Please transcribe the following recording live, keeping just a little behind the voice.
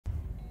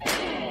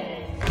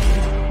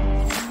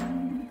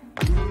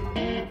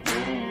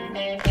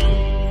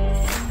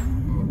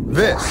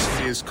This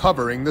is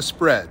Covering the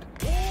Spread,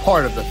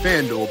 part of the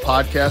FanDuel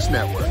Podcast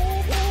Network.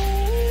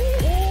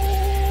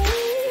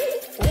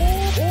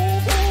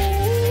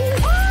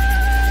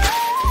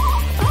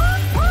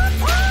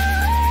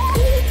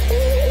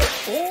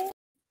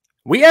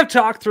 We have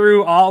talked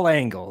through all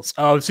angles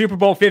of Super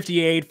Bowl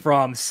 58,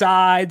 from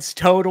sides,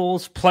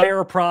 totals,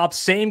 player props,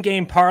 same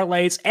game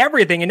parlays,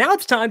 everything. And now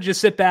it's time to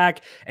just sit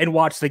back and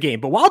watch the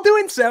game. But while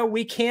doing so,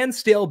 we can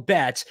still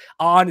bet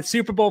on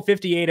Super Bowl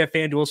 58 at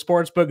FanDuel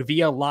Sportsbook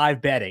via live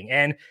betting.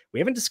 And we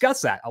haven't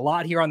discussed that a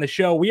lot here on the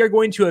show. We are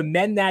going to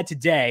amend that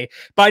today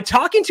by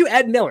talking to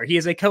Ed Miller. He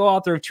is a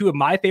co-author of two of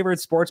my favorite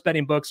sports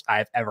betting books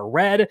I've ever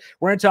read.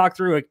 We're going to talk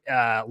through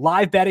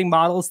live betting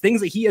models,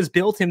 things that he has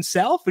built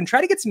himself, and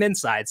try to get some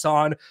insights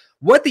on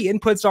what the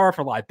inputs are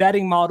for live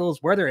betting models,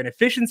 where their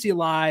inefficiency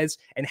lies,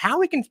 and how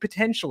we can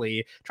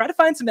potentially try to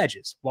find some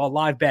edges while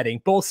live betting,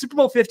 both Super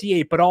Bowl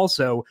 58, but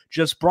also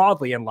just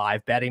broadly in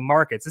live betting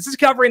markets. This is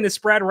Covering the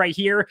Spread right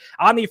here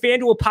on the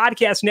FanDuel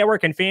Podcast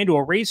Network and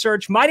FanDuel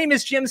Research. My name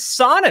is Jim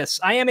Sonis.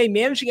 I am a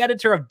managing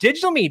editor of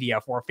digital media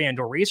for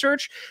FanDuel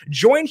Research,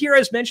 joined here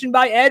as mentioned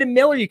by Ed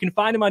Miller. You can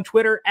find him on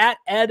Twitter at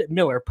Ed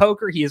Miller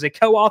Poker. He is a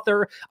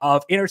co-author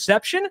of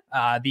Interception,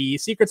 The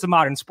Secrets of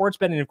Modern Sports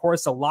Betting, and of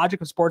course, The Logic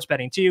of Sports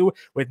Betting 2,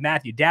 with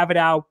Matthew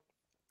Davidow.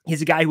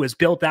 He's a guy who has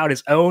built out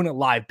his own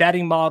live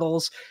betting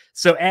models.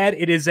 So, Ed,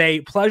 it is a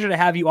pleasure to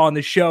have you on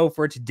the show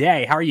for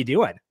today. How are you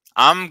doing?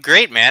 I'm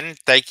great, man.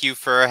 Thank you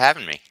for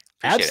having me.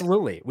 Appreciate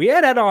Absolutely. We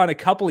had Ed on a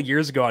couple of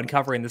years ago on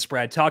Covering the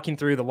Spread, talking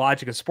through the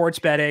logic of sports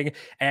betting,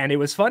 and it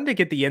was fun to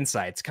get the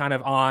insights kind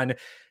of on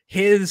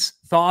his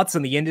thoughts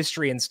on the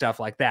industry and stuff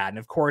like that. And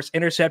of course,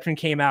 Interception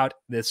came out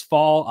this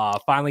fall.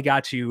 Finally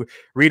got to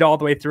read all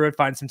the way through it,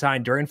 find some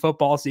time during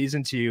football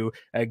season to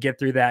get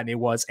through that. And it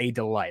was a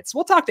delight. So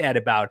we'll talk to Ed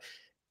about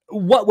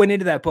what went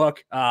into that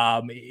book,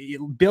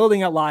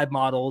 building out live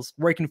models,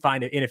 where you can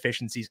find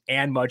inefficiencies,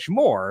 and much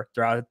more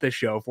throughout the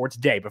show for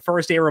today. But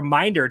first, a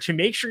reminder to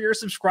make sure you're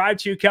subscribed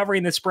to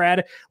Covering the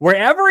Spread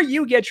wherever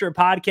you get your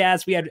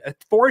podcasts. We had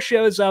 4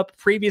 shows up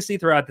previously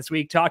throughout this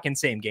week, talking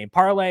same game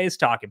parlays,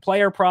 talking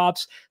player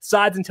props,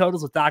 sides and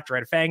totals with Dr.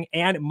 Ed Feng,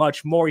 and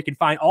much more. You can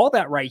find all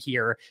that right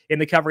here in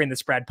the Covering the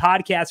Spread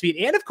podcast feed,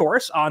 and of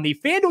course on the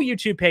FanDuel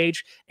YouTube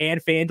page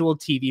and FanDuel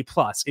TV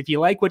Plus. If you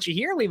like what you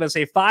hear, leave us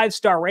a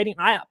 5-star rating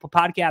on Apple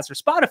Podcasts or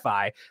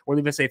Spotify, or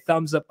leave us a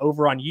thumbs up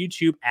over on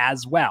YouTube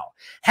as well.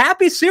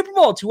 Happy Super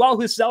Bowl to all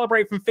who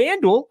celebrate from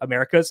FanDuel,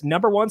 America's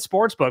 #1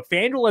 sportsbook.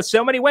 FanDuel has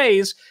so many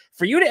ways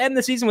for you to end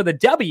the season with a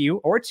W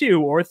or 2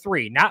 or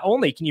 3. Not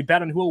only can you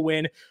bet on who will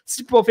win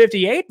Super Bowl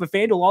 58, but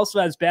FanDuel also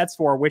has bets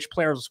for which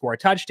players will score a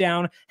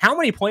touchdown, how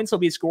many points will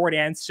be scored,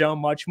 and so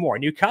much more.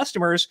 New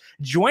customers,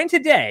 join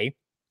today.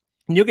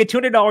 You'll get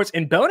 $200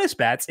 in bonus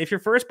bets if your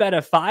first bet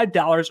of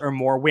 $5 or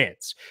more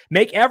wins.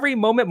 Make every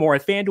moment more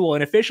with FanDuel,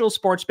 an official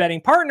sports betting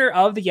partner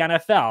of the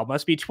NFL.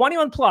 Must be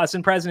 21 plus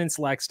and present in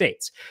select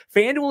states.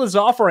 FanDuel is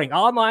offering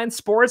online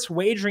sports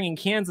wagering in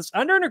Kansas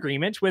under an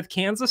agreement with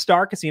Kansas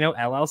Star Casino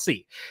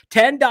LLC.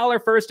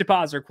 $10 first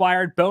deposit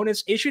required.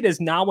 Bonus issued as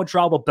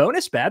non-withdrawable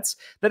bonus bets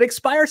that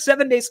expire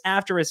 7 days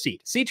after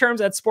receipt. See terms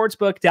at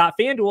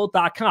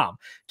sportsbook.fanduel.com.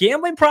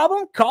 Gambling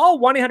problem? Call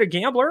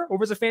 1-800-GAMBLER or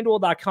visit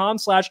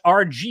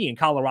fanduel.com/RG in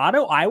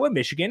Colorado, Iowa,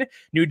 Michigan,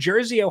 New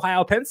Jersey,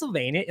 Ohio,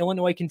 Pennsylvania,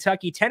 Illinois,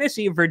 Kentucky,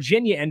 Tennessee,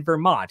 Virginia, and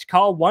Vermont.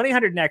 Call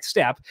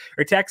 1-800-NEXT-STEP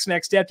or text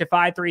NEXT STEP to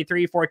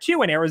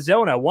 53342 in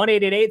Arizona,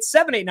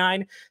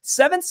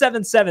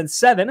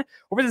 1-888-789-7777,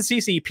 or visit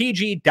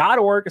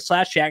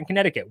ccpg.org/chat in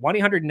Connecticut,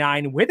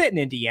 1-800-9-WITH-IT in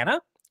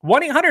Indiana,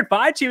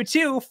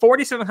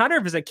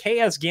 1-800-522-4700. Visit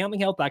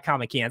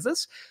ksgamblinghelp.com in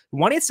Kansas.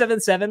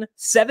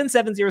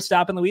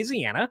 1-877-770-STOP in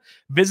Louisiana.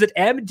 Visit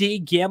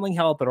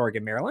mdgamblinghelp at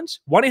Oregon, Maryland.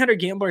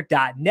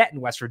 1-800-GAMBLER.net in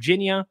West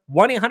Virginia.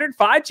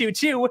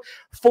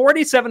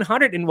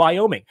 1-800-522-4700 in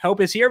Wyoming. Help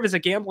is here.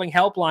 Visit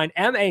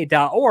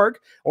gamblinghelplinema.org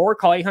or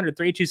call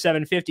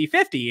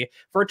 800-327-5050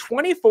 for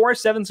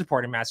 24/7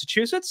 support in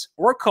Massachusetts,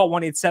 or call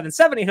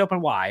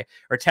 1-877-8-HOPE-NY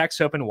or text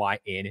HOPE-NY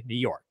in New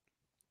York.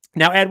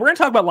 Now, Ed, we're going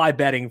to talk about live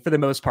betting for the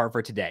most part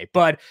for today,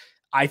 but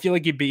I feel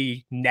like it'd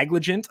be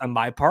negligent on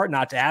my part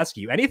not to ask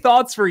you. Any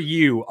thoughts for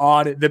you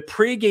on the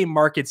pregame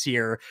markets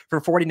here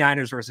for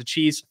 49ers versus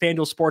Chiefs?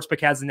 FanDuel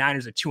Sportsbook has the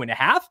Niners at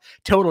 2.5,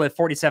 total at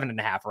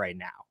 47.5 right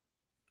now.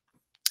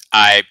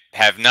 I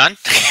have none.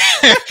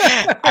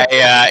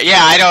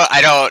 I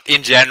don't,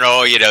 in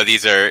general,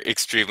 these are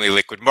extremely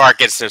liquid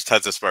markets. There's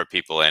tons of smart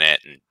people in it.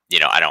 And,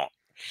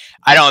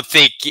 I don't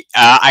think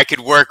I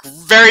could work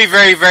very,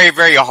 very, very,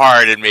 very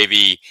hard and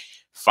maybe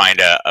find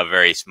a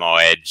very small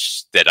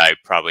edge that I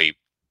probably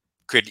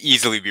could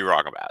easily be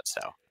wrong about.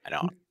 So I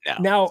don't know.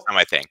 Now, it's not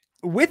my thing.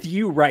 With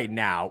you right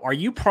now, are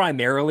you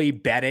primarily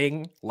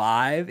betting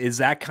live? Is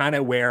that kind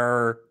of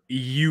where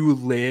you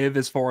live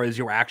as far as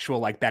your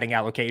actual betting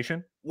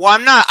allocation? Well,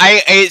 I'm not.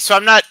 So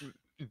I'm not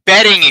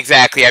betting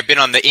exactly. I've been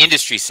on the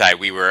industry side.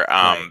 We were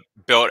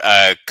built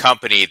a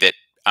company that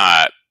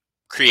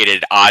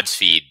created odds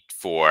feed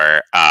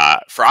for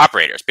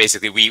operators.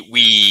 Basically,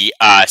 we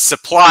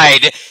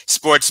supplied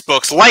sports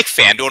books like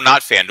FanDuel,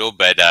 not FanDuel,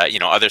 but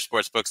other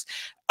sports books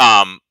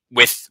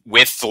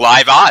with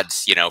live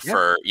odds, you know, Yep.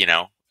 for, you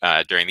know,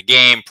 during the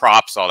game,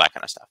 props, all that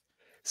kind of stuff.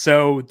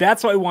 So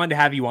that's why I wanted to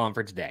have you on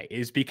for today,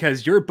 is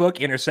because your book,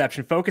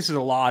 Interception, focuses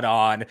a lot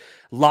on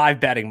live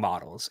betting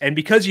models. And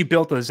because you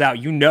built those out,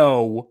 you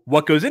know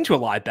what goes into a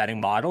live betting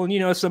model, and you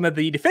know some of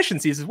the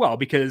deficiencies as well,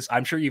 because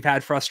I'm sure you've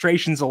had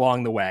frustrations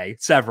along the way,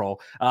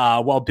 several,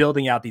 while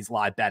building out these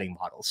live betting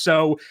models.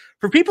 So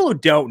for people who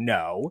don't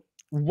know,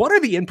 what are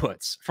the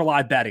inputs for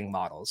live betting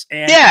models?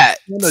 And Yeah,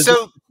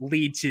 so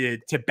lead to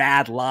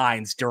bad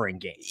lines during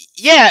games.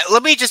 Yeah,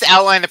 let me just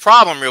outline the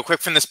problem real quick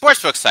from the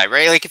sportsbook side,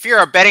 right? Like if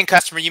you're a betting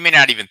customer, you may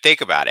not even think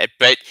about it,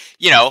 but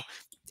you know,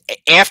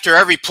 after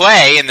every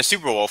play in the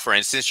Super Bowl, for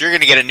instance, you're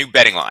going to get a new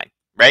betting line,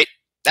 right?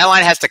 That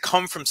line has to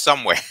come from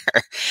somewhere.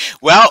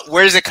 Well,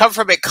 where does it come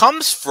from? It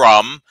comes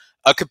from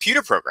a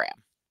computer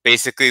program,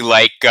 basically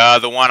like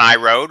the one I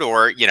wrote,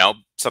 or you know,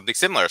 something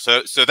similar.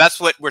 So that's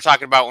what we're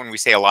talking about when we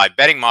say a live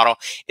betting model.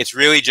 It's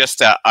really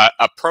just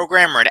a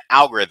program or an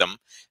algorithm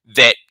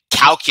that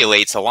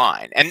calculates a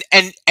line. And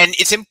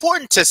it's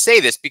important to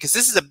say this because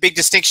this is a big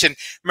distinction.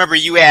 Remember,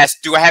 you asked,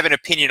 do I have an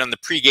opinion on the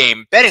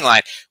pregame betting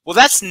line? Well,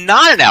 that's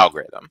not an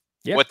algorithm.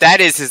 Yep. What that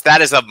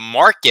is a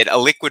market, a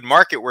liquid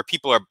market where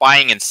people are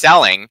buying and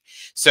selling.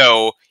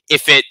 So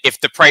if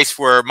the price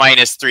were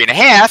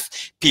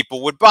 -3.5,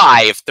 people would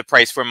buy. If the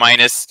price were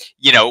minus,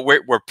 you know,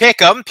 we're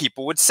pick 'em,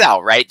 people would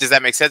sell, right? Does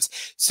that make sense?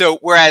 So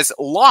whereas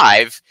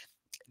live,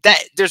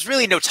 that there's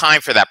really no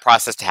time for that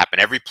process to happen.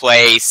 Every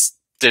place,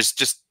 there's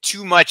just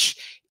too much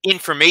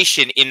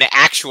information in the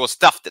actual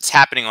stuff that's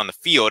happening on the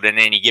field in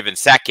any given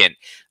second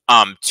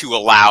to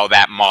allow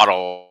that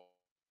model,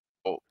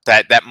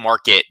 that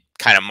market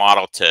kind of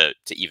model to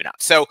even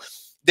out. So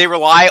they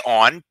rely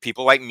on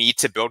people like me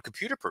to build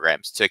computer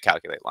programs to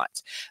calculate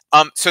lines.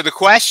 So the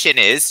question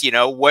is, you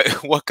know,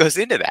 what goes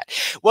into that?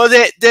 Well,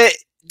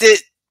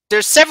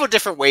 there's several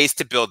different ways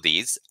to build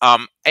these.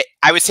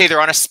 I would say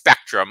they're on a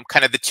spectrum.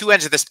 Kind of the two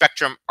ends of the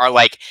spectrum are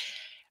like,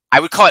 I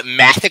would call it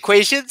math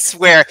equations,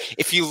 where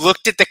if you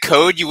looked at the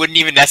code, you wouldn't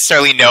even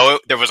necessarily know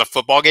there was a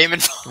football game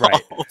involved.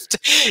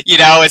 Right. You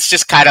know, it's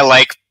just kind of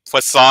like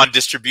Poisson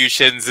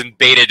distributions and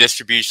beta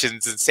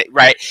distributions, and say,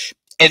 right.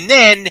 And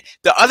then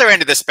the other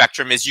end of the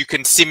spectrum is you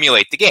can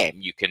simulate the game.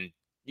 You can,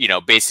 you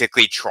know,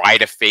 basically try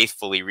to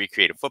faithfully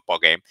recreate a football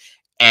game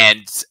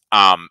and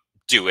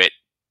do it,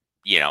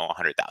 you know,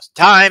 100,000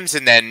 times,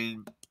 and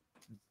then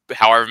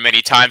however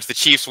many times the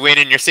Chiefs win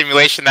in your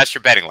simulation, that's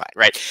your betting line,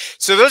 right?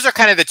 So those are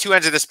kind of the two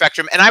ends of the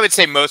spectrum. And I would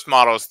say most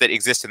models that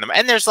exist in them.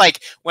 And there's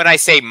like, when I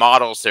say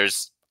models,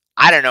 there's,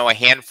 I don't know, a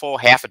handful,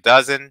 half a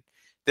dozen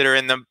that are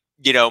in the,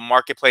 you know,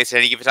 marketplace at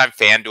any given time.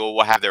 FanDuel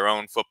will have their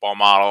own football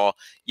model.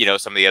 You know,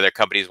 some of the other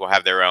companies will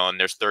have their own.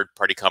 There's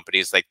third-party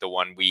companies like the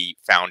one we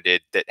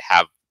founded that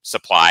have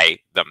supply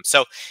them.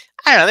 So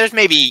I don't know, there's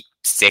maybe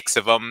 6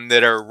 of them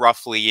that are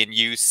roughly in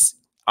use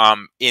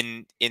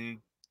in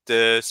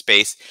the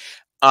space.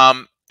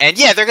 And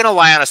yeah, they're going to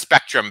lie on a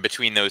spectrum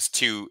between those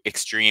two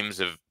extremes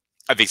of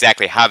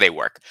exactly how they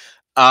work.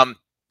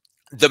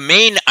 The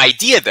main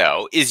idea,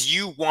 though, is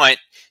you want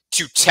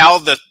to tell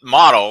the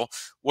model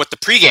what the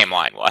pregame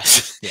line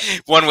was,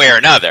 one way or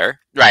another,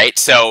 right?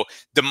 So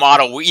the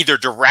model will either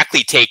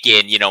directly take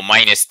in, you know,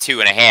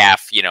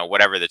 -2.5, you know,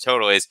 whatever the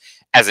total is,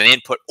 as an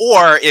input,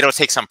 or it'll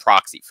take some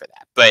proxy for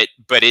that.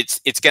 But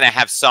it's going to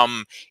have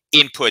some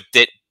input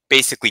that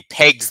basically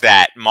pegs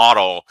that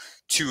model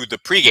to the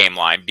pregame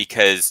line,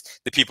 because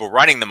the people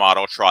running the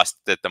model trust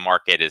that the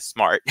market is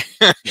smart,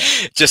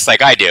 just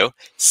like I do.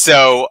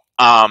 So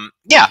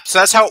yeah, so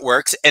that's how it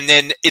works. And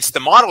then it's the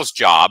model's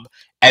job,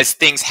 as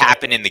things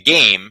happen in the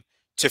game,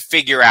 to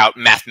figure out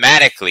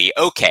mathematically,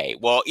 okay,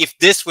 well, if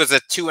this was a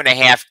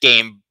 2.5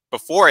 game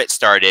before it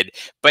started,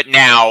 but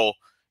now,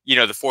 you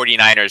know, the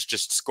 49ers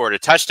just scored a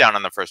touchdown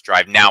on the first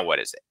drive, now what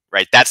is it,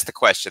 right? That's the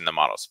question the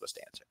model's supposed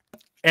to answer.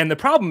 And the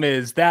problem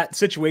is that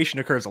situation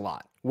occurs a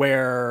lot,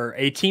 where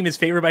a team is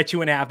favored by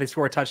 2.5, they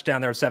score a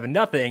touchdown, they're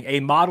 7-0. A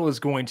model is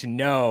going to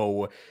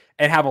know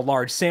and have a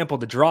large sample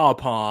to draw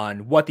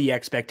upon what the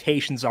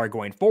expectations are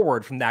going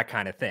forward from that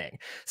kind of thing.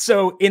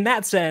 So in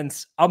that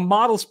sense, a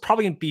model's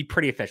probably going to be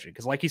pretty efficient,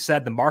 because like you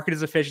said, the market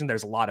is efficient.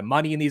 There's a lot of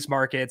money in these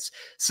markets.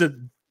 So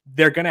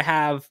they're going to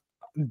have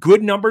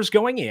good numbers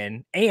going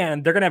in,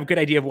 and they're going to have a good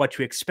idea of what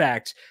to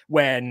expect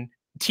when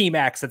Team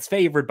X that's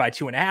favored by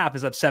 2.5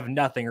 is up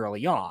 7-0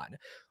 early on.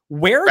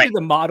 Where do the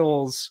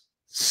models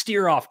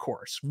steer off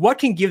course? What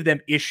can give them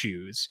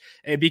issues?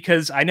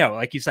 Because I know,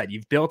 like you said,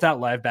 you've built out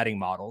live betting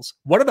models.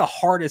 What are the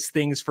hardest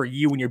things for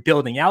you when you're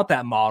building out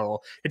that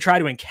model to try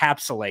to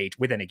encapsulate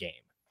within a game?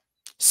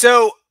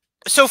 So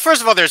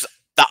first of all, there's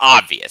the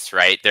obvious,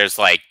 right? There's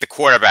like the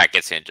quarterback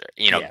gets injured,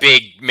 you know,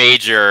 big,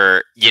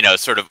 major, you know,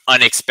 sort of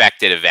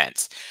unexpected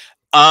events.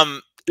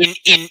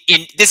 In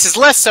this is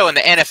less so in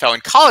the NFL.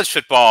 In college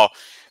football,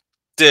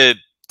 the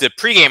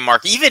pregame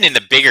market, even in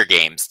the bigger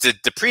games, the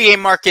pregame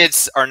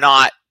markets are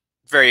not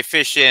very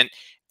efficient,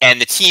 and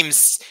the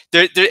teams,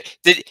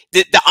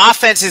 the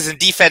offenses and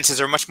defenses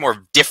are much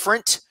more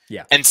different.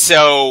 Yeah. And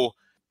so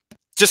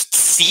just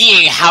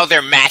seeing how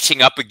they're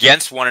matching up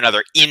against one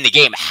another in the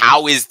game.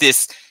 How is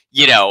this,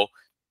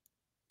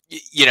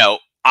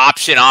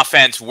 option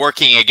offense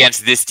working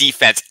against this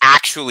defense?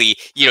 Actually,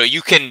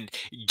 you can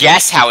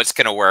guess how it's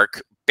going to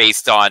work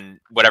based on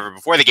whatever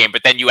before the game,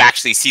 but then you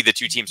actually see the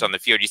two teams on the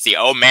field. You see,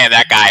 oh man,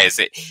 that guy is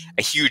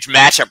a huge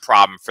matchup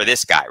problem for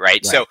this guy,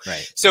 right? So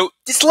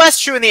it's less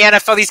true in the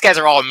NFL. These guys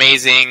are all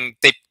amazing.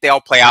 They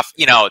all play off.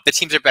 The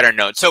teams are better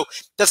known. So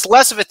that's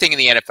less of a thing in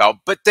the NFL.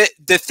 But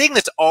the thing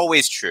that's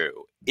always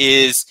true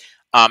is,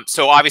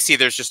 so obviously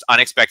there's just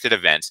unexpected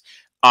events.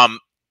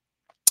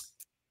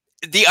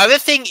 The other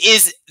thing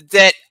is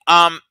that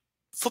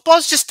football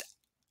is just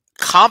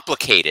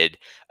complicated,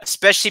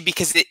 especially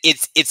because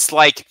it's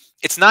like,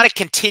 it's not a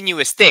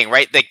continuous thing,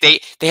 right? Like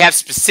they have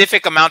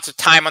specific amounts of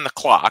time on the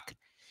clock.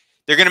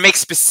 They're going to make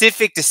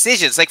specific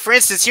decisions. Like, for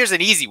instance, here's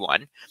an easy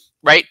one,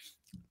 right?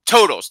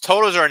 Totals.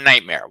 Totals are a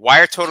nightmare. Why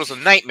are totals a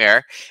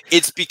nightmare?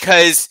 It's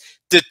because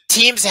the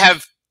teams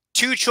have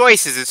two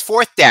choices. It's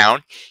fourth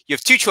down. You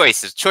have two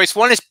choices. Choice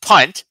one is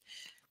punt.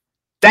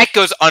 That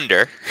goes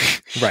under.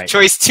 Right.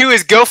 Choice two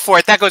is go for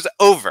it. That goes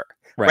over.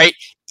 Right?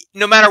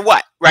 No matter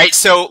what. Right.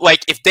 So,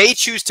 like, if they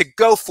choose to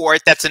go for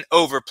it, that's an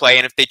overplay.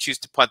 And if they choose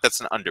to punt, that's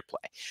an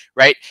underplay.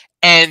 Right.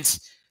 And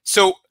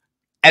so,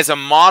 as a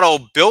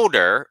model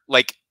builder,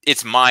 like,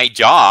 it's my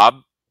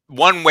job,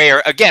 one way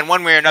or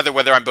another,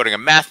 whether I'm building a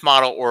math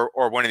model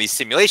or one of these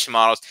simulation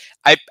models,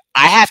 I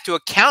have to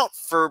account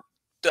for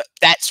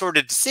that sort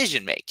of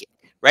decision making.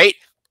 Right.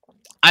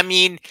 I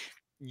mean,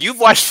 you've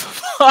watched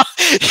football.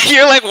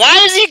 You're like,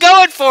 why is he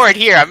going for it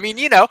here? I mean,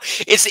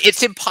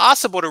 it's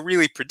impossible to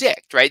really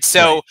predict, right?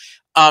 So,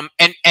 and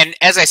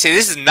as I say,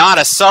 this is not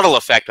a subtle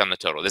effect on the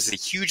total. This is a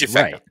huge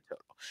effect on the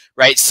total,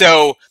 right?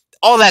 So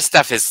all that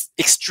stuff is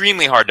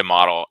extremely hard to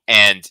model.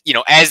 And,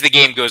 as the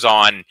game goes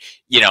on,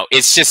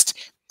 it's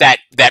just that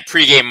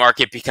pregame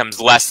market becomes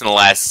less and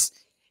less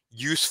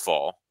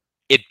useful.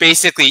 It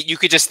basically, you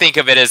could just think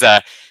of it as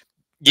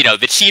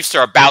the Chiefs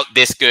are about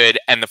this good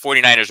and the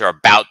 49ers are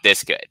about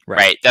this good,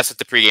 right? That's what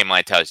the pregame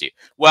line tells you.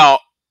 Well,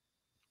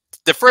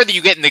 the further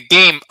you get in the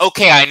game,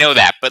 okay, I know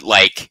that, but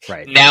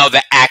now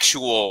the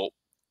actual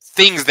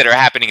things that are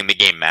happening in the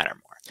game matter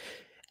more.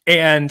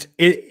 And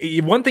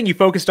one thing you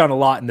focused on a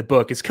lot in the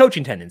book is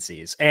coaching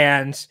tendencies.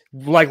 And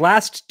like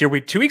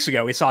 2 weeks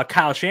ago, we saw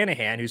Kyle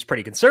Shanahan, who's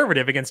pretty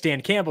conservative, against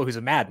Dan Campbell, who's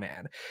a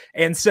madman.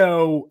 And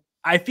so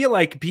I feel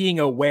like being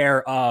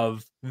aware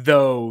of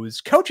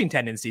those coaching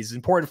tendencies is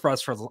important for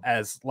us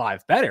as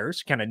live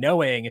bettors, kind of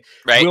knowing,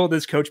 will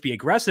this coach be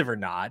aggressive or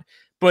not?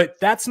 But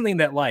that's something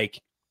that,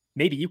 like,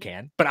 maybe you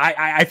can, but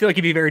I feel like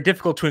it'd be very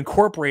difficult to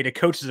incorporate a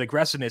coach's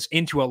aggressiveness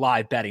into a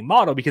live betting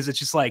model, because it's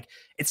just like,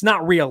 it's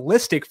not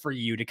realistic for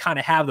you to kind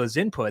of have those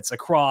inputs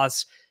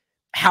across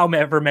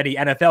however many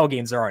NFL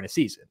games there are in a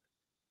season.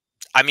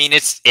 I mean,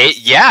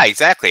 yeah,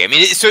 exactly. I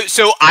mean,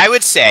 so I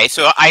would say,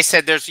 so I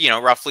said there's,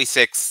 roughly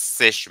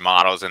 6-ish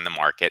models in the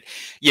market,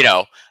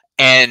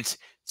 and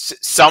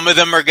some of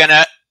them are going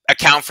to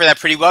account for that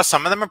pretty well.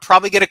 Some of them are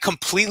probably going to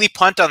completely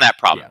punt on that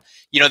problem.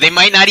 Yeah. They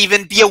might not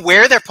even be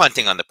aware they're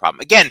punting on the problem.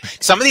 Again,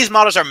 some of these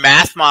models are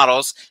math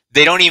models.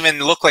 They don't even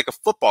look like a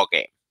football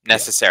game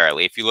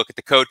necessarily. Yeah. If you look at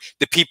the code,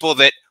 the people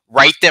that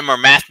write them are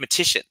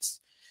mathematicians.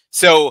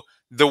 So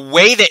the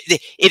way that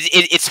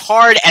it's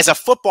hard as a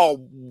football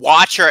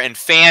watcher and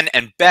fan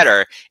and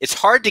bettor, it's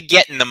hard to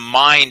get in the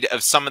mind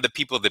of some of the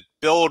people that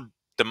build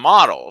the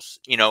models,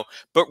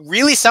 but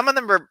really some of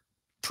them are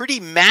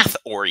pretty math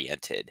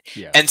oriented.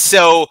 Yeah. And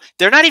so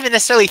they're not even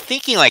necessarily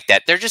thinking like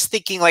that. They're just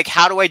thinking like,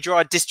 how do I draw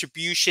a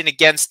distribution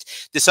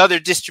against this other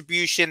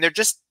distribution? They're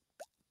just,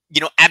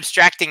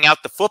 abstracting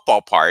out the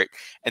football part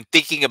and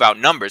thinking about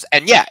numbers.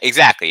 And yeah,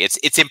 exactly.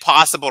 It's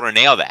impossible to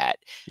nail that.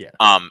 Yeah.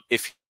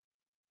 If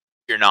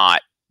you're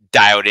not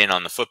dialed in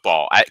on the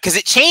football, because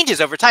it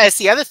changes over time. That's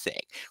the other thing,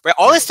 right?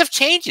 All this stuff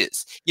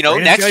changes.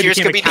 Next year's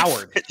gonna be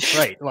coward,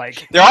 right?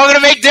 Like they're all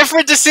gonna make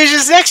different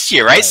decisions next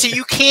year, right? So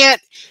you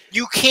can't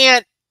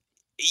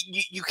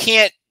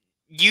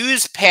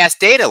use past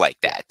data like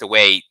that the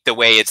way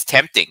it's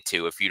tempting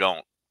to if you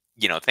don't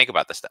think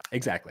about the stuff.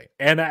 Exactly,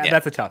 and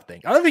that's a tough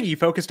thing. Other thing you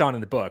focused on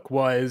in the book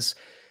was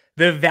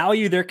the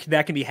value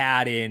that can be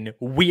had in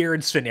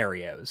weird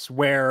scenarios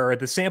where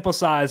the sample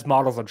size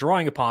models are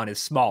drawing upon is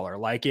smaller.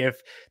 Like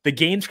if the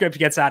game script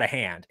gets out of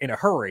hand in a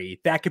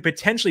hurry, that could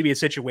potentially be a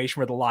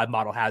situation where the live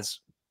model has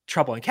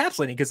trouble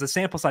encapsulating because the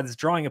sample size it's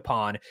drawing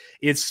upon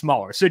is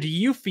smaller. So do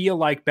you feel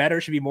like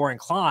bettors should be more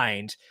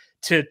inclined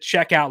to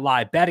check out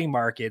live betting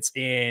markets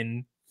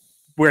in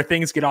where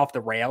things get off the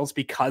rails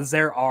because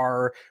there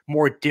are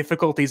more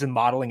difficulties in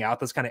modeling out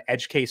those kind of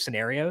edge case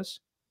scenarios?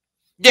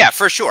 Yeah,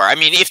 for sure. I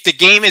mean, if the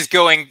game is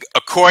going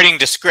according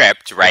to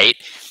script, right,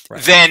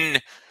 then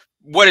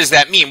what does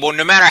that mean? Well,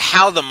 no matter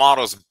how the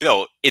model's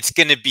built, it's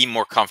going to be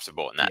more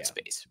comfortable in that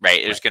space,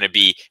 right? There's going to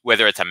be,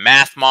 whether it's a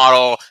math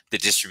model, the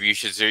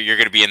distributions, you're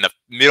going to be in the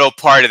middle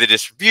part of the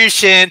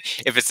distribution.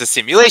 If it's a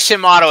simulation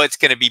model, it's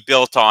going to be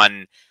built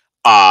on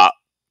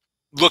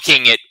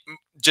looking at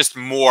just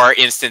more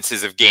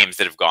instances of games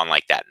that have gone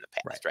like that in the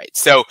past, right?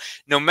 So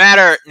no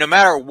matter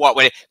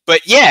what,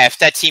 but yeah, if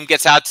that team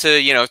gets out to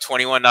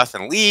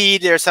 21-0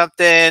 lead or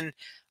something,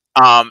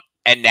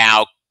 and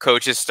now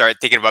coaches start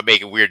thinking about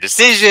making weird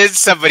decisions,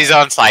 somebody's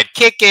onside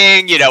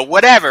kicking,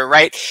 whatever,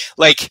 right?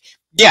 Like,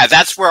 yeah,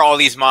 that's where all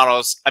these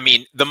models. I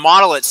mean, the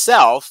model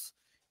itself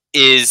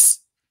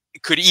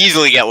could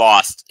easily get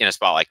lost in a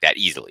spot like that,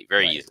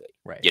 very easily,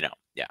 right?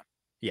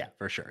 Yeah,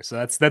 for sure. So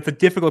that's a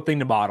difficult thing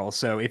to model.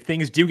 So if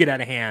things do get out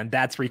of hand,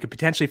 that's where you could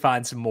potentially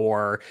find some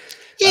more.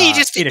 Yeah,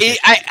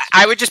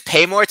 I would just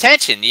pay more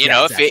attention.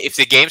 Exactly. If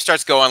the game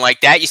starts going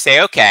like that, you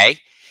say, okay,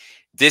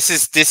 this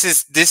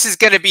is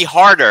going to be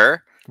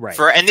harder. Right.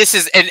 And this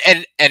is and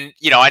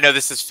I know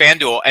this is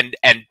FanDuel,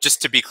 and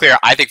just to be clear,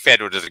 I think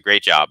FanDuel does a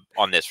great job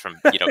on this from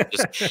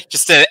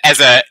as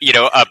a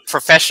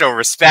professional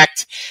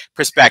respect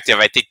perspective.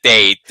 I think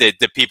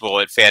the people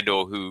at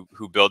FanDuel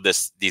who build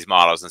these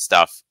models and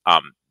stuff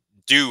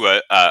do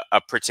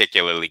a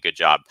particularly good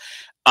job.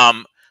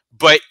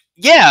 But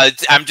yeah,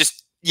 I'm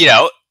just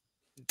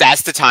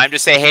that's the time to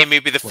say, hey,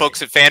 maybe the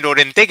folks at FanDuel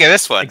didn't think of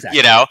this one.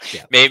 Exactly.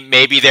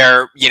 Maybe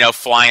they're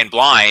flying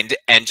blind,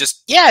 and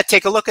just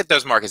take a look at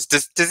those markets.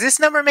 Does this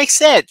number make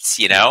sense?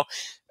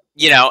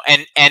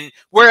 And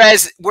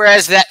whereas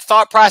that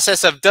thought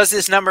process of does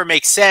this number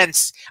make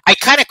sense, I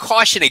kind of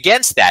caution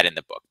against that in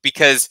the book,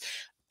 because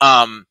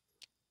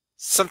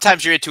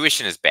sometimes your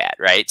intuition is bad,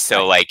 right?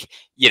 So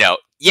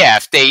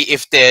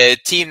if the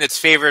team that's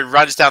favored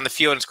runs down the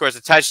field and scores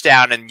a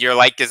touchdown, and you're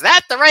like, is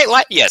that the right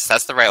line? Yes,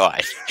 that's the right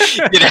line.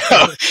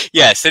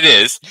 Yes, it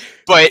is.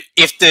 But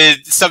if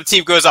some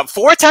team goes up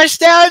 4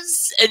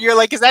 touchdowns, and you're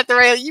like, is that the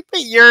right line?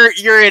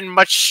 You're in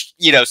much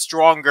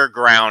stronger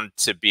ground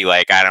to be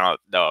like, I don't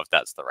know if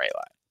that's the right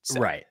line. So,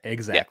 right,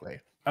 exactly.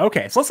 Yeah.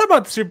 Okay, so let's talk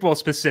about the Super Bowl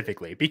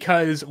specifically,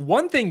 because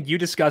one thing you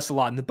discuss a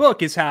lot in the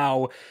book is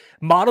how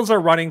models are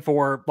running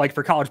for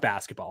college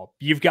basketball.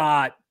 You've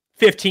got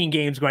 15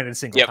 games going at a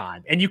single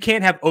time, and you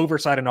can't have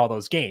oversight on all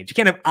those games. You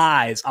can't have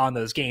eyes on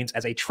those games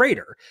as a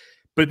trader.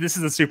 But this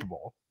is the Super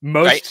Bowl.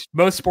 Most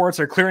sports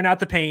are clearing out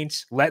the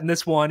paint, letting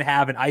this one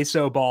have an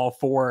ISO ball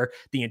for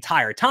the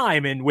entire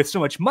time. And with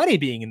so much money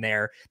being in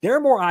there are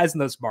more eyes in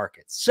those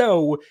markets.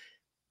 So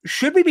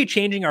should we be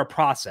changing our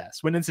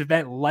process when it's an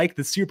event like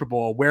the Super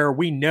Bowl, where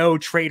we know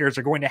traders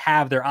are going to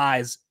have their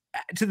eyes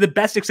to the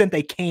best extent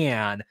they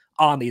can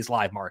on these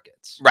live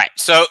markets? Right.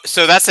 So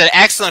that's an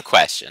excellent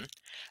question.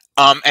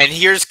 And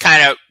here's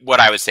kind of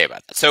what I would say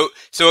about that. So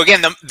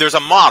again, there's a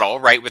model,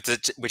 right,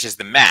 which is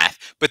the math,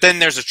 but then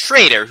there's a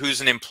trader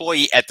who's an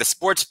employee at the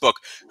sportsbook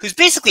who's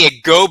basically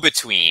a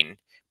go-between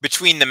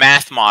between the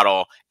math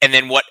model and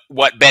then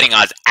what betting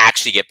odds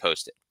actually get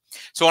posted.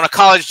 So on a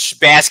college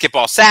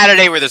basketball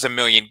Saturday where there's a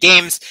million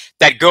games,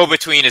 that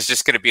go-between is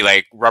just going to be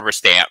like rubber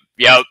stamp.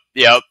 Yep,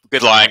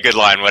 good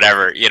line,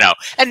 whatever,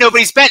 and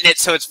nobody's betting it,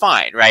 so it's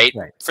fine, right?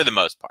 For the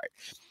most part.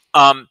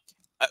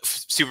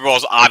 Super Bowl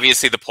is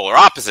obviously the polar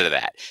opposite of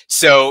that.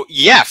 So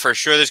yeah, for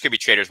sure, there's going to be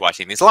traders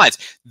watching these lines.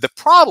 The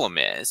problem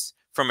is,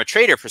 from a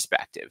trader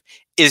perspective,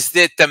 is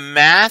that the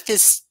math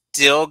is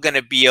still going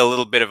to be a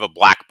little bit of a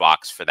black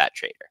box for that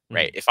trader,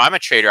 right? If I'm a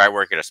trader, I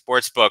work at a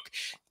sports book.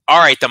 All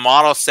right, the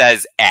model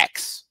says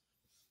X.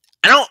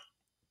 I don't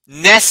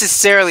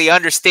necessarily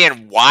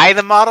understand why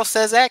the model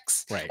says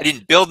X. Right. I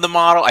didn't build the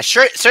model. I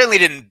certainly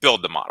didn't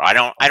build the model. I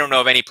don't know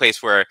of any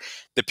place where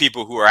the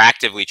people who are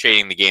actively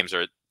trading the games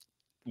are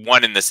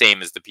one and the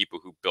same as the people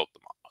who built the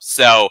model.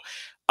 So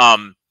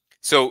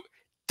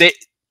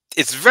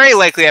it's very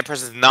likely that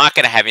person's not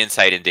going to have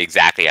insight into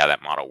exactly how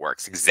that model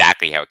works,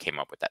 exactly how it came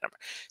up with that number.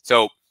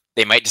 So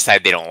they might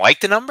decide they don't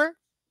like the number,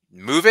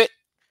 move it.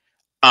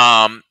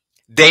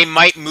 They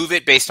might move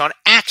it based on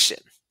action,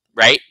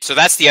 right? So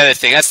that's the other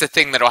thing. That's the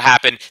thing that'll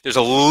happen. There's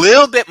a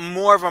little bit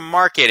more of a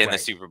market in the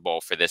Super Bowl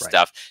for this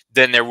stuff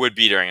than there would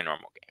be during a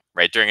normal game,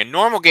 right? During a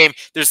normal game,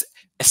 there's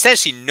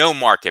essentially no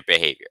market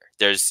behavior.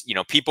 There's,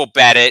 people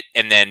bet it,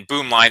 and then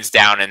boom, line's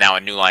down, and now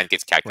a new line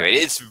gets calculated.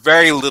 It's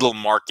very little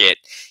market,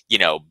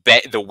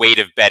 the weight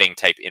of betting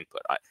type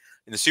input.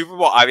 In the Super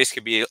Bowl, obviously,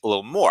 could be a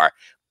little more,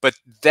 but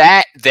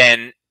that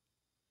then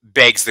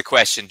begs the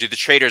question: do the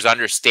traders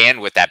understand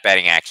what that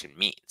betting action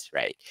means,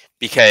 right?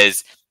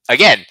 Because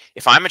again,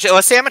 if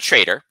let's say I'm a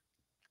trader,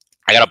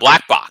 I got a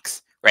black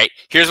box, right?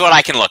 Here's what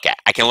I can look at.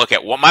 I can look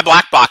at what my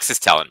black box is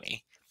telling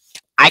me.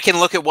 I can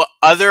look at what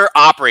other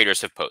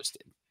operators have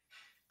posted,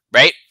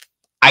 right?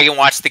 I can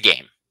watch the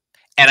game,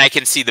 and I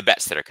can see the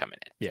bets that are coming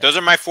in. Yeah. Those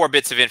are my 4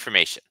 bits of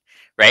information,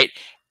 right?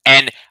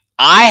 And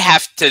I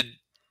have to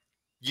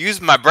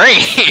use my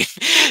brain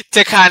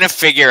to kind of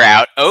figure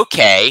out,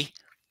 okay,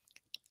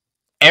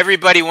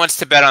 everybody wants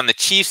to bet on the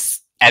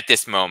Chiefs at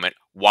this moment.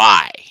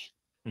 Why?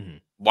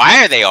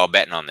 Why are they all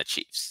betting on the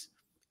Chiefs?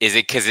 Is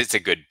it because it's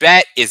a good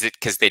bet? Is it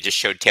because they just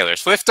showed Taylor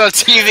Swift on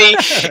TV?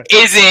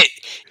 Is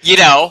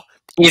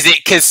it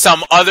because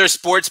some other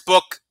sports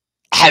book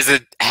has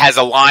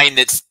a line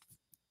that's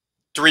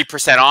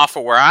 3% off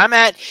of where I'm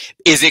at?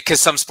 Is it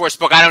because some sports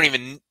book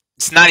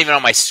it's not even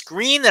on my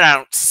screen that I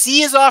don't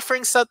see is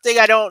offering something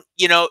I don't,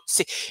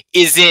 see?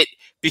 Is it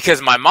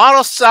because my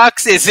model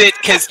sucks? Is it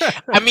because,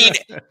 I mean,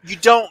 you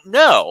don't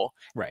know.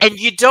 Right. And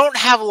you don't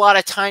have a lot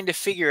of time to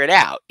figure it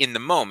out in the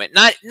moment.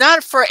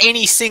 Not for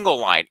any single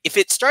line. If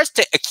it starts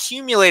to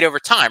accumulate over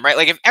time, right?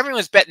 Like if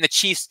everyone's betting the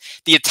Chiefs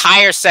the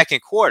entire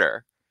second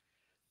quarter,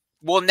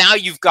 well, now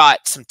you've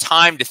got some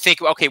time to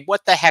think, okay,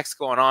 what the heck's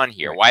going on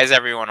here? Right. Why is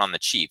everyone on the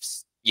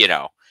Chiefs? You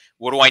know,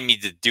 what do I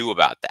need to do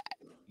about that?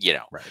 You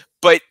know, right.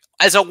 But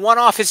as a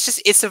one-off,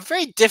 it's a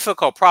very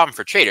difficult problem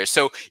for traders.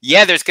 So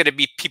yeah, there's going to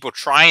be people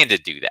trying to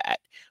do that,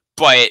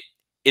 but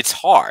it's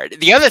hard.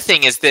 The other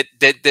thing is that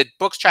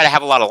books try to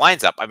have a lot of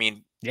lines up. I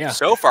mean,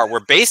 so far we're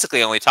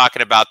basically only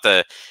talking about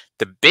the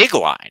big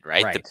line,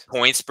 right? The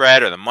point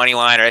spread or the money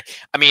line. Or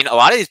I mean, a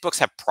lot of these books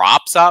have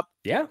props up.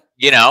 Yeah.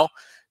 You know,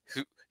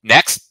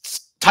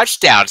 next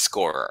touchdown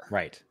scorer.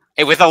 Right.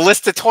 And with a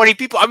list of 20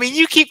 people. I mean,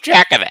 you keep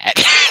track of that.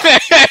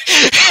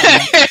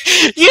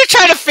 You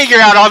try to figure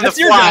out on the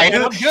fly.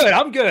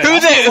 I'm good. Who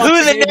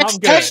the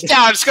next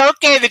touchdown scorer?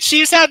 Okay, the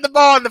Chiefs had the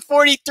ball on the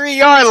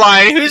 43-yard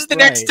line. Who's the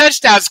next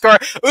touchdown scorer?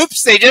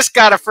 Oops, they just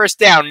got a first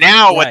down.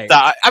 Now what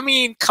the? I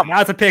mean, come on.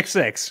 Now it's a pick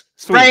six.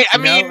 Sweet, right? I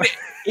mean,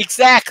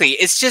 exactly.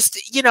 It's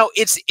just, you know,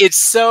 it's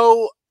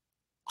so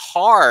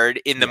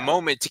hard in the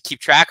moment to keep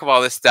track of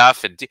all this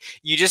stuff, and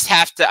you just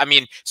have to. I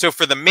mean, so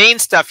for the main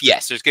stuff,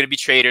 yes, there's going to be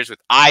traders with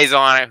eyes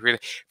on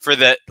it. For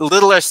the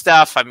littler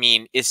stuff, I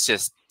mean, it's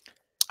just,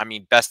 I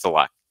mean, best of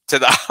luck to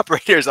the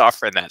operators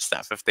offering that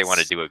stuff if they want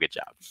to do a good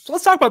job. So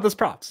let's talk about those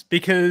props,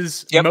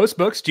 because most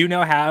books do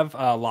now have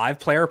live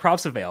player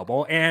props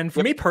available, and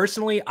for me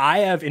personally, I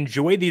have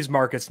enjoyed these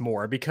markets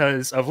more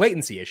because of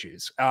latency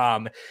issues.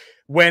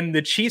 When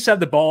the Chiefs have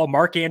the ball,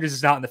 Mark Andrews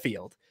is not in the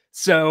field.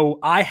 So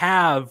I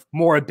have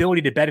more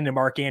ability to bet into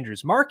Mark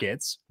Andrews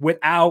markets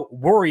without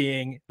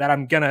worrying that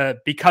I'm gonna,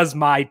 because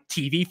my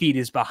TV feed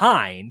is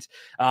behind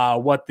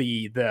what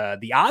the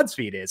odds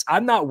feed is.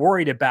 I'm not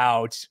worried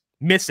about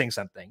missing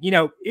something. You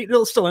know,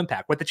 it'll still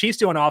impact what the Chiefs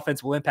do on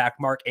offense will impact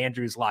Mark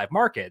Andrews live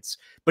markets,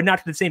 but not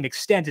to the same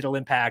extent it'll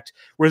impact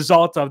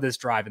results of this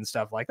drive and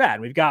stuff like that.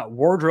 And we've got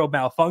wardrobe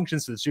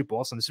malfunctions to the Super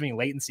Bowl, so I'm assuming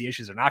latency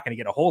issues are not going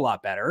to get a whole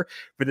lot better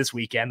for this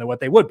weekend than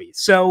what they would be.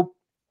 So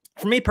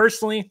for me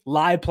personally,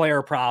 live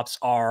player props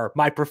are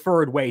my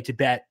preferred way to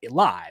bet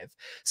live.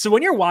 So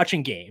when you're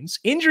watching games,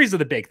 injuries are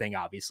the big thing,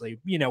 obviously.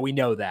 You know, we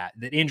know that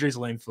injuries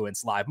will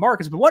influence live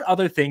markets, but what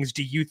other things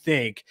do you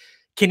think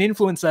can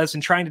influence us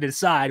in trying to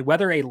decide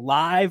whether a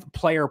live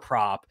player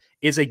prop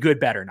is a good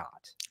bet or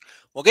not?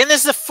 Well, again,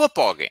 this is a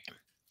football game,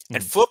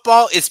 and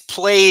football is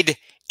played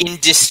in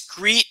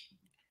discrete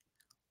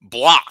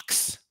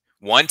blocks.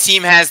 One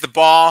team has the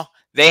ball.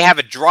 They have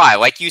a drive.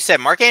 Like you said,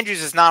 Mark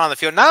Andrews is not on the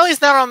field. Not only is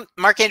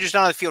Mark Andrews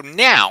not on the field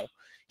now,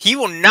 he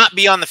will not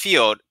be on the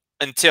field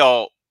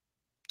until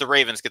the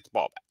Ravens get the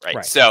ball back,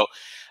 right? So,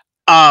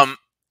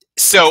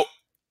 so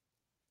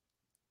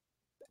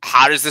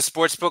how does the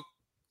sportsbook?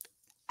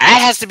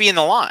 That has to be in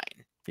the line.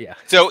 Yeah.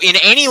 So in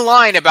any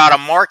line about a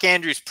Mark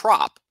Andrews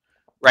prop,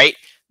 right,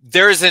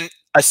 there's an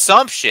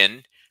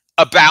assumption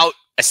about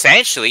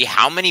essentially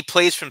how many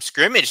plays from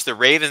scrimmage the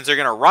Ravens are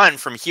going to run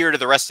from here to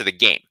the rest of the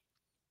game.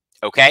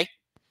 Okay?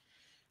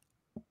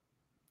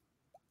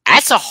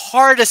 That's a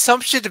hard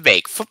assumption to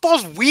make.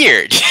 Football's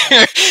weird,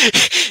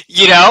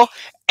 you know,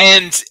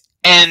 and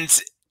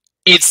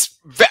it's,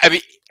 I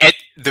mean, at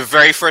the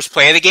very first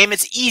play of the game,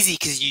 it's easy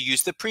because you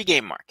use the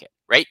pregame market,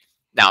 right?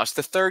 Now it's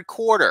the third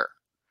quarter,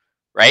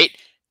 right?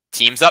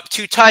 Team's up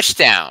 2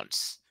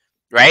 touchdowns,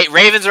 right?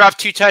 Ravens are up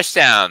 2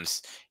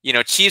 touchdowns. You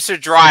know, Chiefs are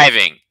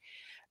driving.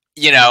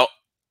 You know,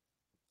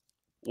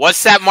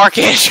 what's that Mark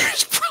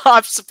Andrews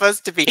prop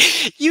supposed to be?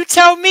 You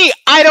tell me.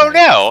 I don't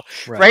know,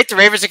 right? The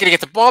Ravens are going to get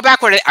the ball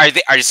back. What are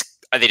they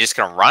just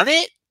going to run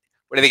it?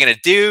 What are they going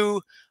to do?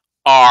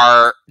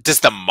 Does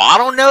the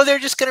model know they're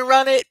just going to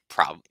run it?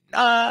 Probably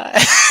not.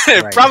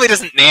 It probably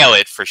doesn't nail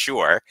it for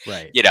sure.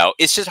 Right. You know,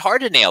 it's just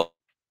hard to nail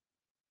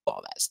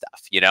all that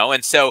stuff, you know?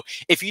 And so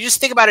if you just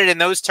think about it in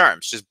those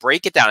terms, just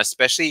break it down,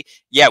 especially,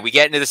 we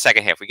get into the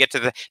second half. We get to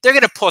they're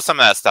going to pull some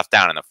of that stuff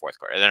down in the fourth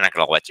quarter. They're not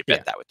going to let you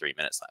bet that with 3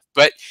 minutes left.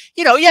 But,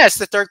 you know, it's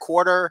the third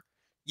quarter.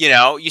 You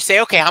know, you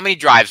say, okay, how many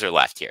drives are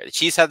left here? The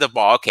Chiefs have the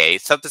ball. Okay,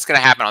 something's going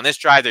to happen on this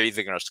drive. They're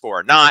either going to score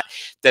or not.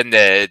 Then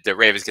the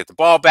Ravens get the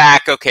ball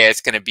back. Okay,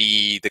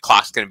 the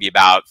clock's going to be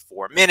about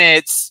 4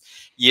 minutes.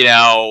 You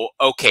know,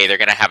 okay, they're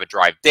going to have a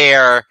drive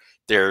there.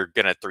 They're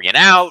going to 3 and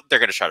out. They're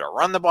going to try to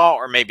run the ball,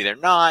 or maybe they're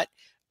not.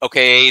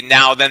 Okay,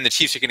 now then the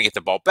Chiefs are going to get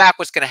the ball back.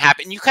 What's going to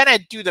happen? You kind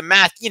of do the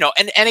math, you know,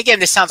 and again,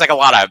 this sounds like a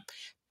lot of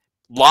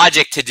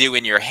logic to do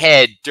in your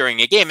head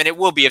during a game, and it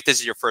will be if this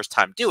is your first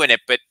time doing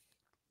it. But,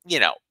 you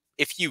know,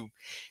 if you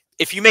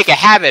make a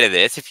habit of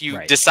this, if you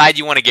decide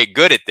you want to get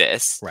good at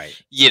this,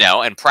 you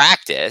know, and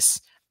practice,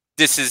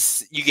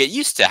 you get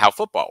used to how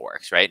football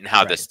works, right? And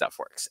how this stuff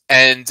works.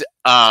 And,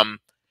 and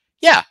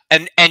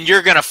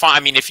you're going to find, I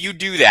mean, if you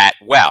do that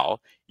well,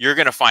 you're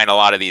going to find a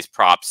lot of these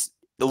props,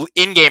 the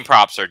in-game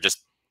props are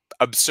just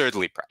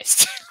absurdly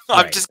priced.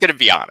 I'm just going to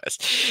be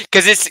honest,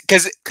 because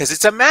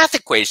it's a math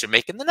equation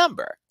making the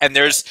number. And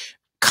there's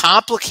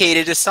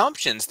complicated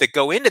assumptions that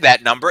go into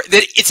that number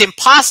that it's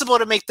impossible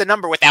to make the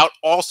number without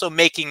also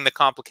making the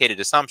complicated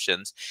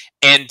assumptions.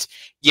 And,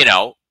 you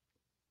know,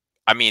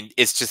 I mean,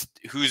 it's just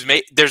who's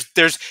made, there's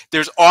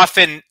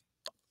often,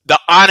 the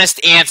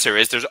honest answer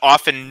is there's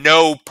often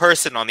no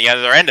person on the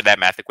other end of that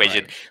math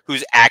equation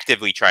who's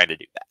actively trying to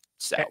do that.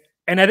 So.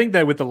 And I think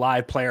that with the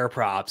live player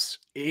props,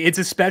 it's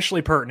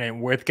especially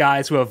pertinent with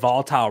guys who have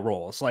volatile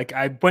roles. Like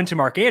I went to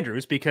Mark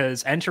Andrews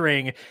because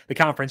entering the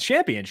conference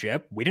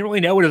championship, we didn't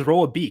really know what his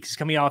role would be because he's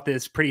coming off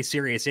this pretty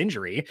serious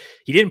injury.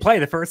 He didn't play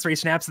the first 3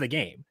 snaps of the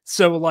game.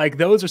 So like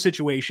those are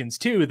situations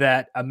too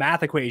that a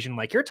math equation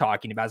like you're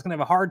talking about is going to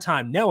have a hard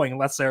time knowing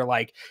unless they're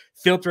like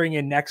filtering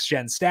in next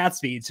gen stats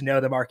feeds to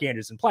know that Mark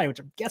Andrews isn't playing, which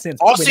I'm guessing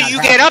it's also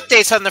you get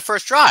updates on the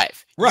first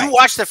drive. Right. You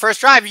watch the first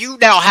drive, you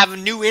now have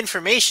new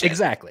information.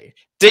 Exactly.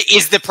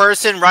 Is the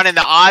person running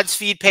the odds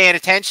feed paying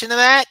attention to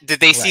that? Did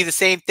they see the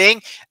same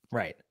thing?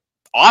 Right.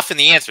 Often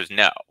the answer is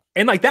no.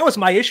 And like that was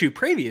my issue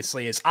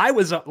previously is I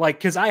was like,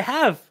 because I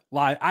have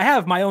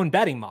my own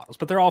betting models,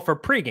 but they're all for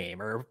pregame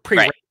or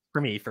for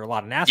me for a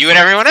lot of NASCAR. You and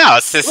everyone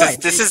else. This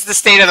is the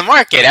state of the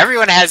market.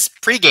 Everyone has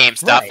pregame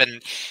stuff,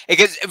 and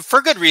it,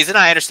 for good reason.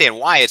 I understand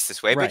why it's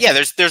this way, but yeah,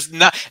 there's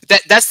not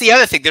that's the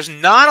other thing. There's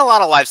not a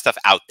lot of live stuff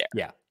out there.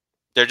 Yeah.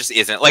 There just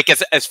isn't. Like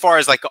as far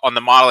as like on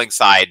the modeling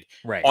side,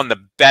 on the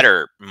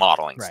better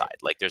modeling side,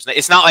 like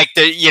it's not like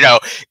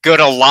go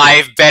to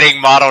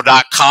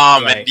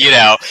livebettingmodel.com and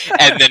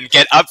and then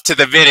get up to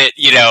the minute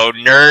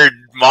nerd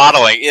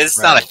modeling. It's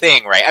not a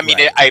thing, right? I mean,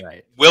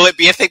 will it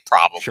be a thing?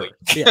 Probably, sure.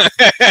 Yeah.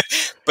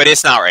 but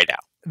it's not right now.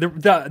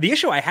 The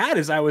issue I had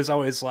is I was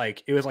always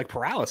like, it was like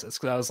paralysis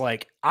because I was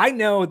like, I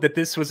know that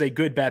this was a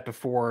good bet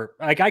before,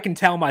 like I can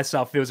tell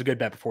myself it was a good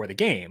bet before the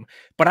game,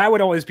 but I would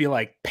always be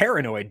like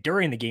paranoid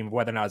during the game of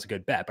whether or not it was a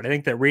good bet. But I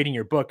think that reading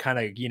your book kind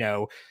of,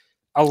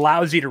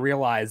 allows you to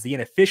realize the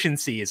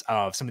inefficiencies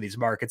of some of these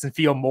markets and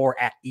feel more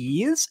at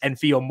ease and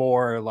feel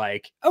more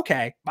like,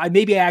 okay,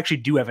 maybe I actually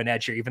do have an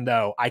edge here, even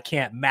though I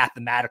can't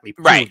mathematically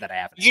prove that I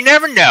have. You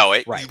never know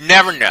it. You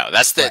never know.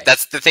 That's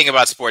the thing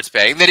about sports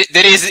betting. It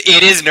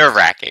is nerve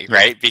wracking,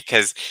 right?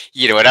 Because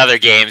in other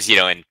games,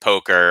 in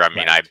poker, I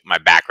mean, my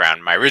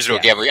background, my original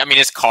gambling, I mean,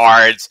 it's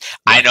cards.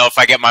 I know if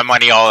I get my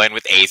money all in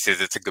with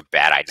aces, it's a good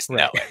bet. I just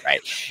know it,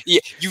 right?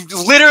 You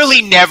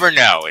literally never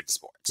know in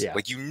sports.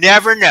 Like you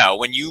never know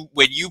when you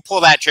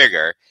pull that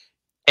trigger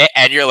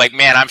and you're like,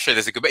 man, I'm sure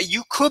this is a good bet.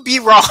 You could be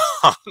wrong.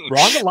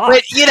 Wrong a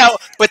lot.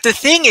 But the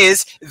thing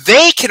is,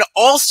 they can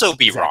also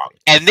be wrong,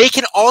 and they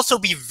can also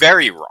be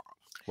very wrong.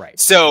 Right.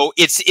 So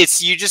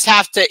it's you just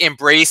have to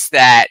embrace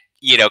that,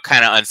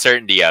 kind of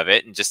uncertainty of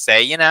it and just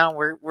say,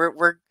 we're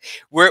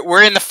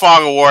in the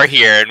fog of war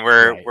here, and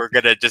we're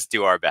gonna just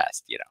do our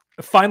best,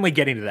 Finally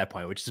getting to that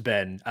point, which has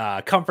been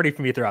comforting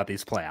for me throughout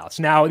these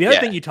playoffs. Now, the other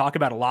thing you talk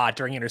about a lot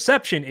during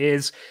Interception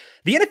is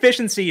the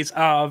inefficiencies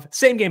of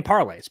same game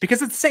parlays,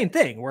 because it's the same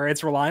thing where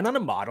it's relying on a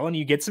model and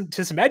you get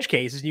to some edge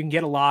cases, you can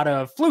get a lot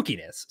of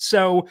flukiness.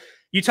 So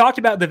you talked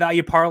about the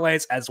value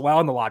parlays as well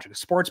and the logic of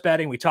sports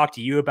betting. We talked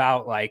to you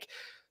about like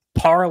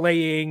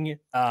parlaying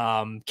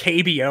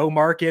KBO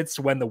markets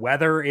when the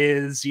weather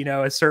is,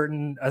 a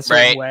certain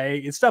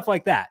way and stuff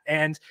like that.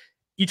 And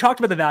you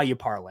talked about the value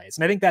parlays,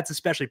 and I think that's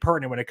especially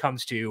pertinent when it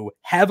comes to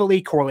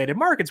heavily correlated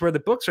markets where the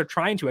books are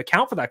trying to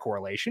account for that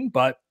correlation,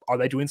 but are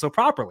they doing so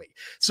properly?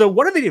 So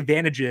what are the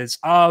advantages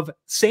of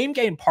same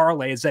game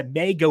parlays that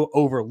may go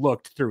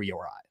overlooked through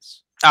your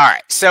eyes? All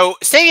right. So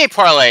same game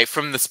parlay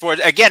from the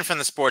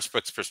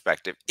sportsbook's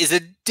perspective is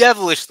a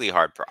devilishly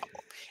hard problem.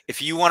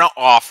 If you want to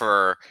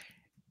offer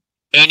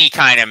any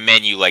kind of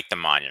menu like the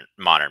modern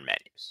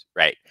menus,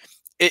 right?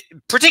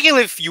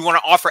 Particularly if you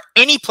want to offer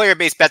any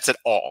player-based bets at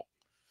all,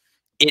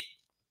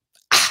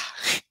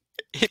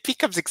 it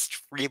becomes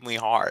extremely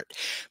hard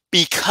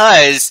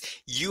because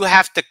you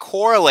have to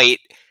correlate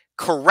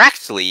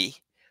correctly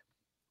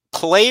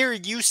player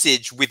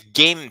usage with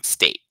game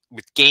state,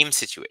 with game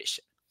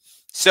situation.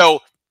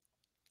 So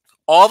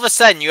all of a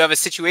sudden you have a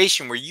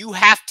situation where you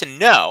have to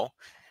know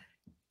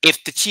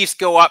if the Chiefs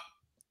go up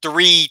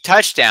 3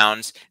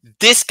 touchdowns,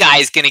 this guy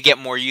is going to get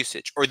more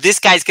usage or this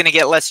guy's going to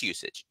get less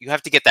usage. You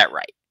have to get that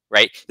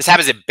right? This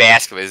happens in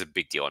basketball. This is a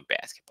big deal in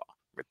basketball.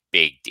 A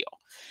big deal.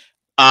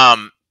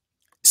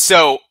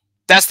 So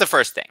that's the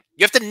first thing.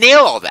 You have to nail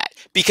all that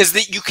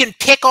because you can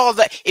pick all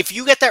that. If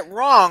you get that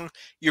wrong,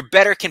 your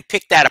bettor can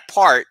pick that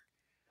apart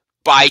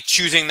by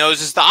choosing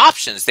those as the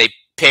options. They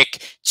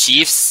pick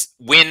Chiefs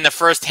win the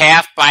first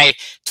half by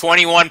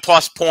 21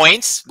 plus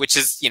points, which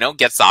is,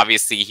 gets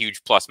obviously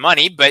huge plus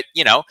money. But,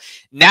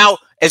 now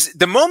as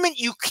the moment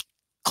you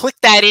click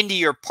that into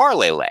your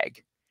parlay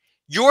leg,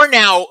 you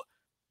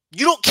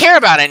don't care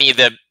about any of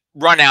the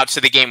run outs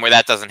to the game where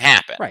that doesn't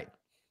happen. Right.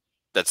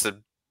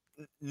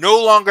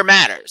 No longer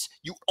matters.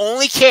 You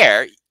only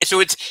care.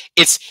 So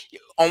it's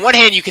on one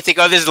hand, you can think,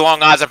 oh, this is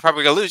long odds. I'm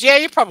probably going to lose. Yeah,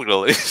 you're probably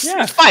going to lose.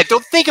 Yeah. It's fine.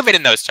 Don't think of it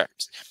in those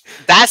terms.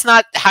 That's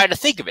not how to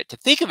think of it. To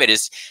think of it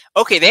is,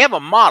 okay, they have a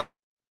model.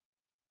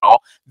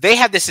 They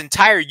have this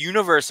entire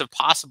universe of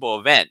possible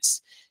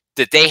events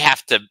that they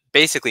have to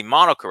basically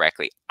model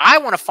correctly. I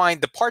want to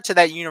find the parts of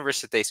that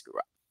universe that they screw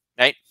up,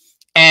 right?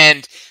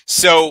 And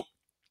so,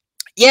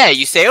 yeah,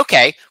 you say,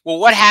 okay, well,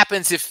 what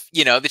happens if,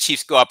 the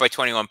Chiefs go up by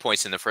 21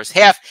 points in the first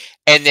half,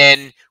 and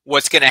then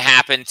what's going to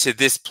happen to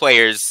this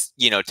player's,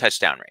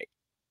 touchdown rate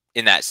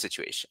in that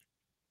situation?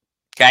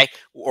 Okay.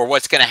 Or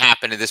what's going to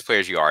happen to this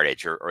player's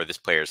yardage or this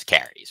player's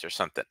carries or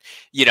something,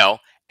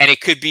 and it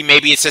could be,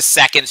 maybe it's a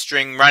second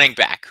string running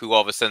back who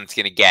all of a sudden is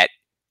going to get,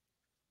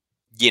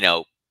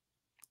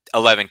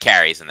 11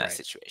 carries in that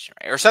situation,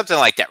 right? Or something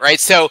like that. Right.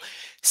 So,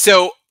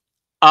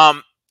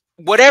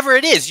 whatever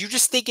it is, you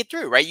just think it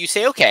through, right? You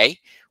say, okay,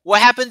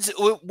 what happens?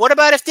 What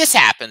about if this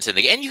happens in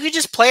the game? And you can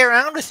just play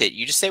around with it.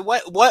 You just say,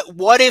 what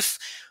if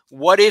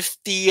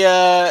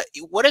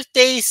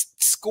they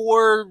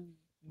score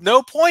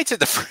no points in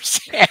the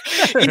first half?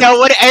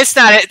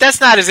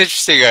 That's not as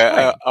interesting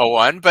a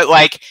one, but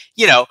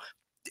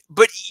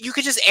but you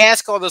could just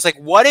ask all those,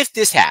 what if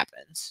this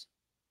happens?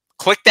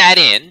 Click that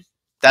in.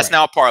 That's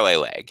now a parlay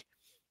leg.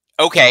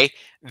 Okay,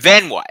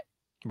 then what?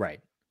 Right.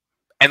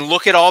 And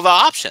look at all the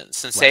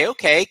options and say,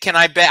 okay, can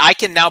I bet? I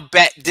can now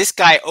bet this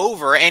guy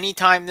over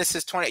anytime this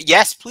is 20.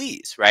 Yes,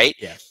 please. Right.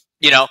 Yes.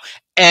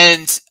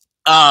 And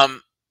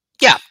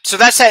yeah. So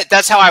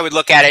that's how I would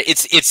look at it.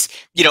 It's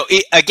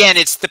again,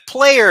 it's the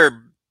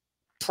player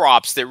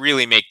props that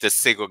really make the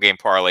single game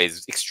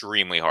parlays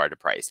extremely hard to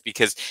price,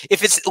 because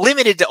if it's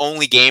limited to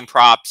only game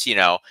props,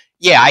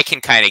 yeah, I can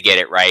kind of get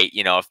it right.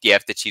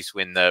 If the Chiefs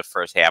win the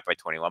first half by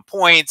 21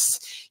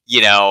 points,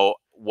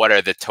 what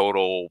are the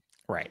total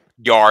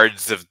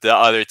yards of the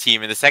other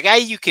team in the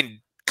second? You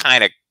can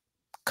kind of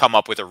come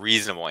up with a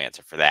reasonable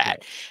answer for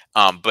that.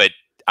 But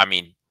I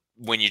mean,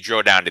 when you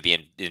drill down to the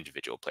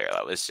individual player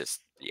level, it's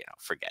just,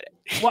 forget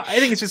it. Well, I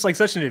think it's just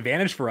such an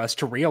advantage for us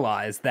to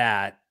realize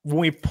that when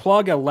we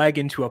plug a leg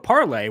into a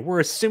parlay,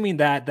 we're assuming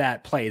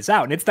that plays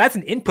out. And that's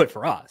an input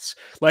for us.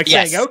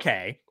 Saying,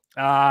 okay,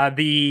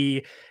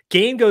 the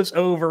game goes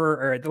over,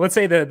 or let's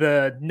say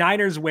the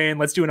Niners win.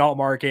 Let's do an alt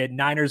market,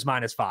 Niners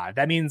 -5.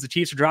 That means the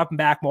Chiefs are dropping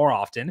back more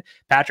often.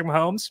 Patrick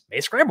Mahomes may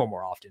scramble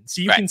more often.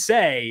 So you can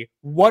say,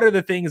 what are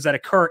the things that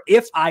occur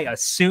if I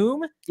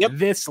assume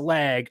this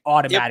leg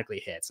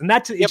automatically hits? And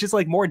it's just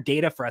more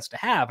data for us to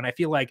have. And I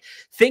feel like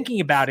thinking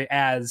about it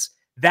as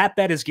that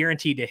bet is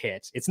guaranteed to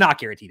hit. It's not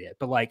guaranteed to hit,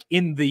 but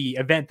in the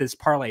event this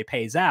parlay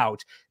pays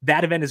out,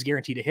 that event is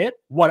guaranteed to hit.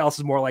 What else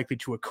is more likely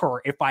to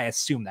occur if I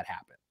assume that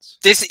happens?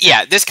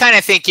 This kind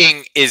of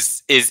thinking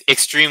is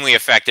extremely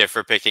effective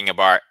for picking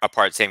apart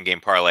same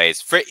game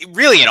parlays for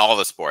really in all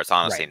the sports,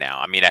 honestly. Now,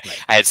 I mean,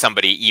 I had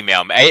somebody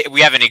email me. We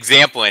have an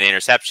example in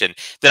Interception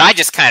that I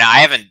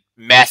haven't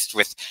messed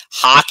with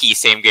hockey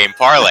same game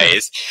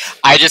parlays.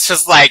 I just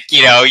was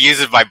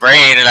using my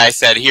brain, and I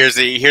said, here's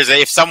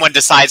a if someone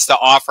decides to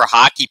offer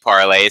hockey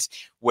parlays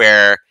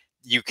where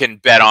you can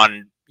bet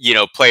on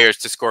players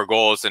to score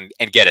goals and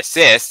get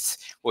assists,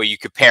 well, you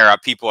could pair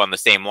up people on the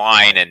same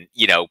line and,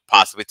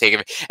 possibly take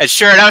it. And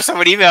sure enough,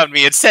 someone emailed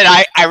me and said,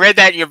 I read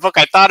that in your book.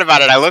 I thought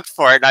about it. I looked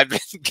for it, and I've been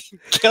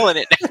killing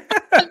it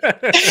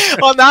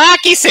on the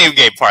hockey same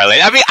game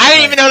parlay. I mean, I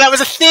didn't even know that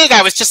was a thing.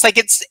 I was just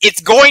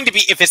it's going to be,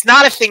 if it's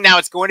not a thing now,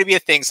 it's going to be a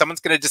thing. Someone's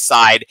going to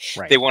decide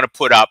they want to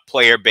put up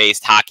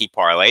player-based hockey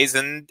parlays.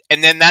 And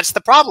then that's the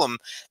problem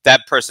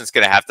that person's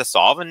going to have to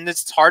solve. And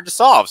it's hard to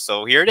solve.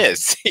 So here it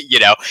is,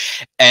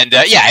 and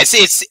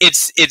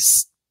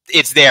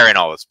it's there in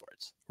all the sports.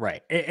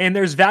 Right. And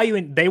there's value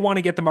in, they want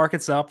to get the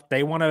markets up.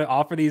 They want to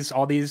offer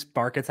all these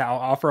markets,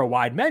 offer a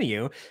wide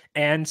menu,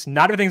 and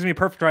not everything's going to be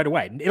perfect right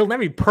away. It'll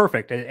never be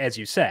perfect, as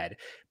you said,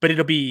 but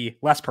it'll be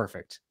less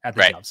perfect at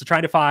the jump. So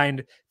trying to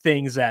find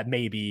things that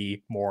may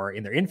be more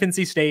in their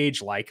infancy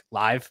stage, like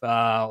live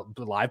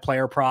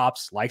player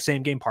props, like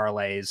same game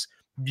parlays,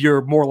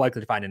 you're more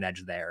likely to find an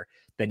edge there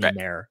than you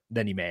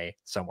may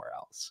somewhere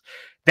else.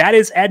 That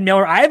is Ed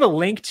Miller. I have a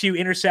link to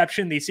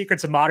Interception, The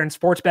Secrets of Modern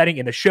Sports Betting,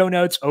 in the show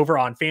notes over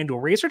on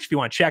FanDuel Research. If you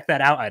want to check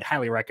that out, I'd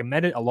highly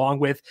recommend it,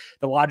 along with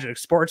The Logic of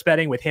Sports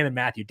Betting with him and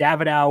Matthew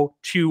Davidow.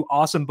 2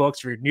 awesome books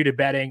if you're new to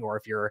betting or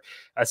if you're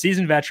a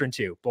seasoned veteran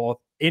too. Both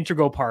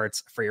integral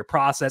parts for your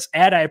process.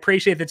 Ed, I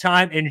appreciate the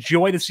time.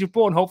 Enjoy the Super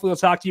Bowl, and hopefully we'll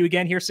talk to you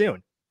again here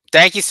soon.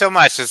 Thank you so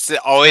much. It's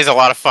always a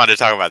lot of fun to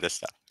talk about this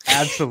stuff.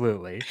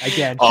 Absolutely.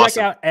 Again, awesome.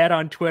 Check out Ed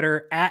on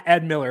Twitter at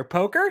Ed Miller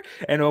Poker.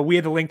 And we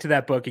have the link to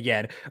that book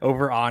again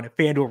over on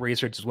FanDuel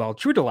Research as well.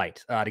 True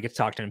delight to get to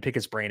talk to him and pick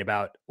his brain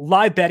about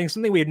live betting,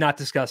 something we have not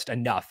discussed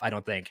enough, I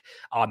don't think,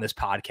 on this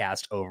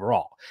podcast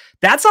overall.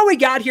 That's all we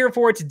got here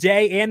for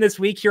today and this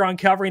week here on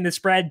Covering the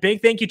Spread.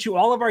 Big thank you to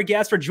all of our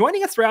guests for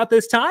joining us throughout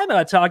this time,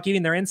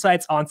 giving their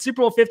insights on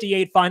Super Bowl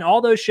 58. Find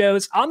all those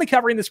shows on the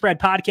Covering the Spread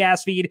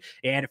podcast feed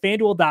and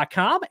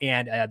FanDuel.com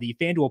and the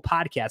FanDuel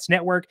Podcast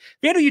Network,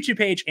 FanDuel YouTube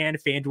page, and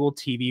FanDuel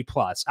TV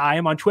Plus. I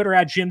am on Twitter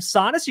at Jim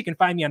Sonis. You can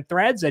find me on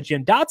Threads at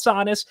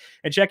Jim.Sonis,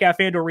 and check out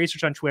FanDuel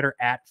Research on Twitter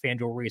at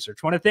FanDuel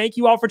Research. I want to thank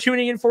you all for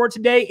tuning in for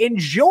today.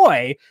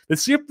 Enjoy the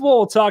Super Bowl.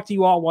 We'll talk to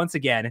you all once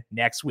again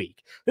next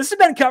week. This has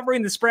been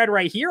Covering the Spread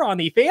right here on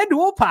the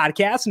FanDuel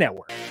Podcast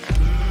Network.